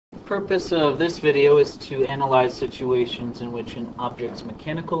purpose of this video is to analyze situations in which an object's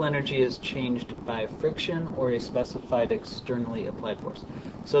mechanical energy is changed by friction or a specified externally applied force.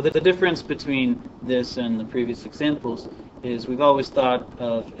 So the difference between this and the previous examples is we've always thought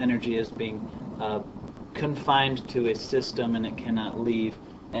of energy as being confined to a system and it cannot leave.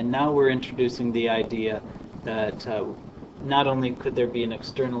 And now we're introducing the idea that not only could there be an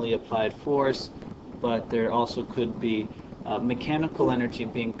externally applied force, but there also could be mechanical energy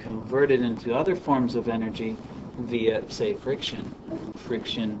being converted into other forms of energy via, say, friction.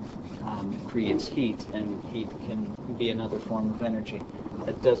 Friction creates heat, and heat can be another form of energy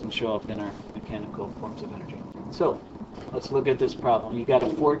that doesn't show up in our mechanical forms of energy. So, let's look at this problem. You got a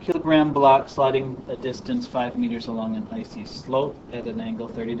 4-kilogram block sliding a distance 5 meters along an icy slope at an angle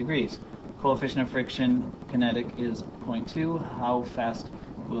 30 degrees. Coefficient of friction kinetic is 0.2. How fast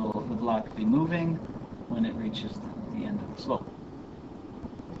will the block be moving when it reaches the end of the slope?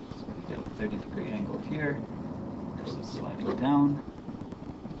 So we get a 30-degree angle here. This is sliding down.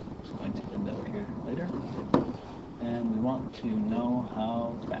 It's going to end up here later. And we want to know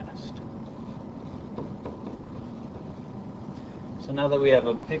how fast. So now that we have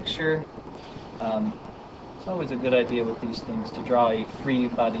a picture, it's always a good idea with these things to draw a free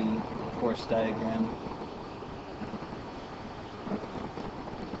body force diagram.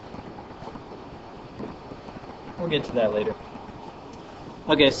 We'll get to that later.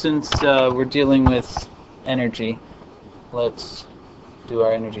 Okay, since we're dealing with energy, let's do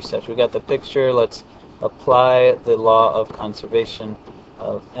our energy steps. We got the picture. Let's apply the law of conservation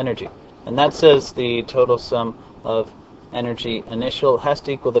of energy. And that says the total sum of energy initial has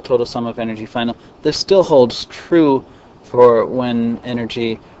to equal the total sum of energy final. This still holds true for when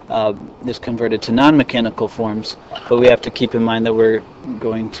energy is converted to non-mechanical forms, but we have to keep in mind that we're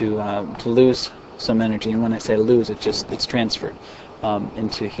going to lose some energy, and when I say lose, it's transferred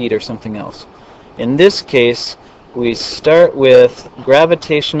into heat or something else. In this case, we start with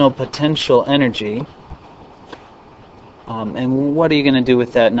gravitational potential energy, and what are you going to do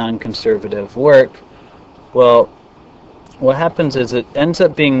with that non-conservative work? Well, what happens is it ends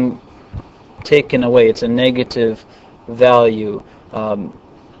up being taken away. It's a negative value,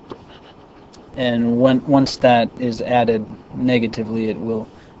 and once that is added negatively, it will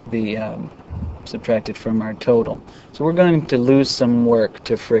be subtracted from our total. So we're going to lose some work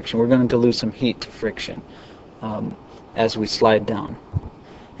to friction. We're going to lose some heat to friction as we slide down.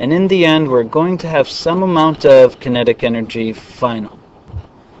 And in the end, we're going to have some amount of kinetic energy final.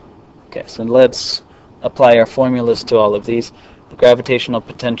 Okay, so let's apply our formulas to all of these. The gravitational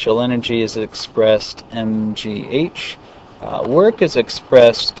potential energy is expressed mgh. Work is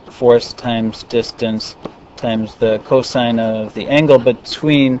expressed force times distance times the cosine of the angle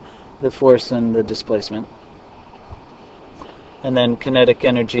between the force and the displacement. And then kinetic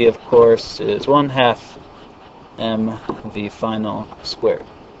energy, of course, is 1/2 mv final squared.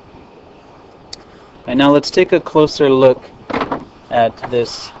 Right, now let's take a closer look at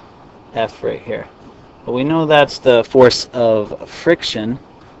this F right here. Well, we know that's the force of friction,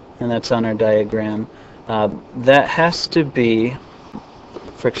 and that's on our diagram. That has to be,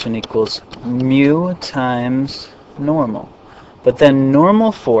 friction equals mu times normal. But then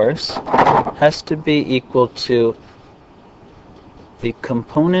normal force has to be equal to the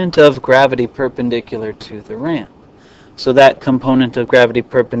component of gravity perpendicular to the ramp. So that component of gravity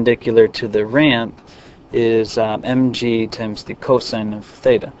perpendicular to the ramp is mg times the cosine of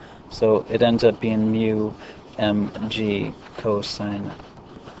theta. So it ends up being mu mg cosine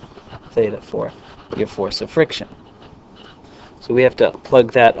theta for your force of friction. So we have to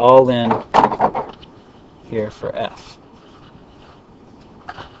plug that all in here for F.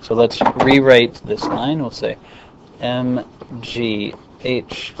 So let's rewrite this line. We'll say mgh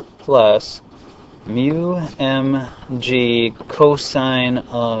plus mu mg cosine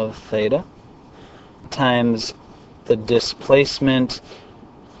of theta times the displacement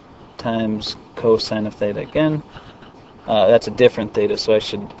times cosine of theta again. That's a different theta, so I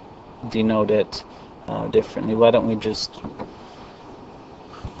should denote it differently. Why don't we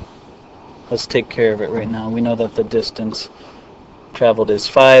let's take care of it right now. We know that the distance traveled is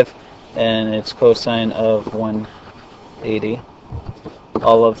 5, and it's cosine of 180.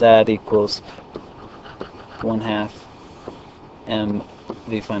 All of that equals 1/2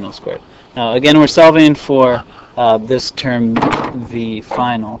 mv final squared. Now again, we're solving for this term v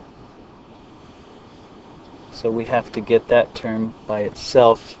final, so we have to get that term by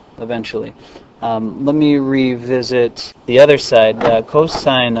itself eventually. Let me revisit the other side.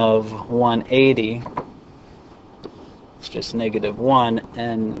 Cosine of 180 is just -1,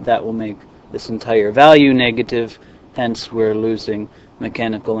 and that will make this entire value negative, hence we're losing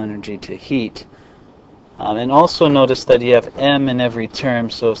mechanical energy to heat. And also notice that you have m in every term,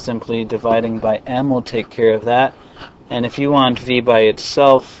 so simply dividing by m will take care of that. And if you want v by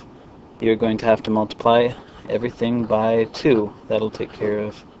itself, you're going to have to multiply everything by 2. That'll take care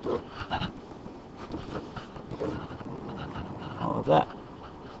of all of that.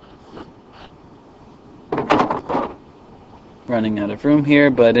 Running out of room here,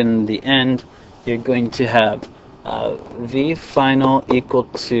 but in the end, you're going to have v final equal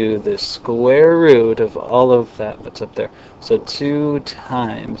to the square root of all of that that's up there. So 2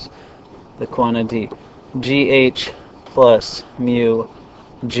 times the quantity gh plus mu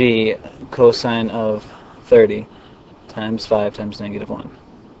g cosine of 30 times 5 times -1.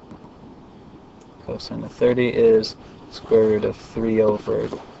 Cosine of 30 is square root of 3 over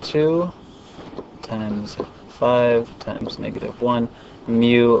 2 times 5 times -1.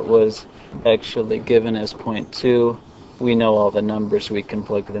 Mu was actually given as 0.2. We know all the numbers, we can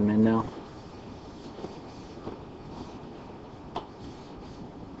plug them in now.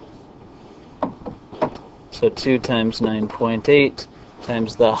 So 2 times 9.8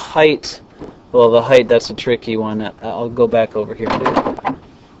 times the height. Well, the height, that's a tricky one. I'll go back over here.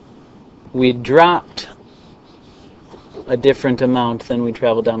 We dropped a different amount than we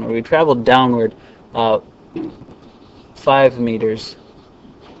traveled downward. We traveled downward 5 meters.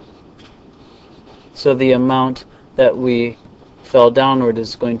 So the amount that we fell downward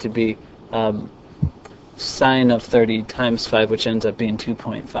is going to be sine of 30 times 5, which ends up being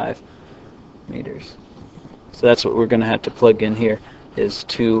 2.5 meters. So that's what we're going to have to plug in here, is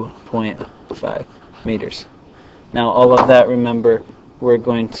 2.5 meters. Now all of that, remember, we're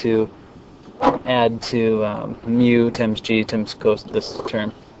going to add to mu times g times cos this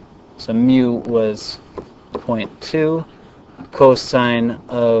term. So mu was 0.2, cosine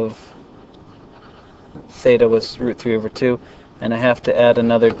of theta was root 3 over 2, and I have to add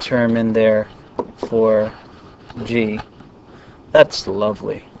another term in there for g. That's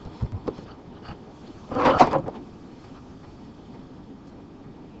lovely.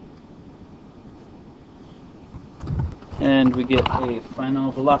 And we get a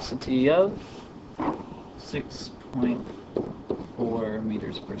final velocity of 6.4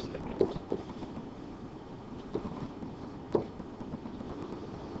 meters per second.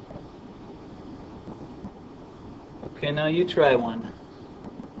 Okay, now you try one.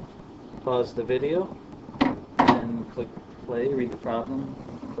 Pause the video and click play, read the problem,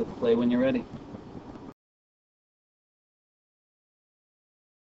 click play when you're ready.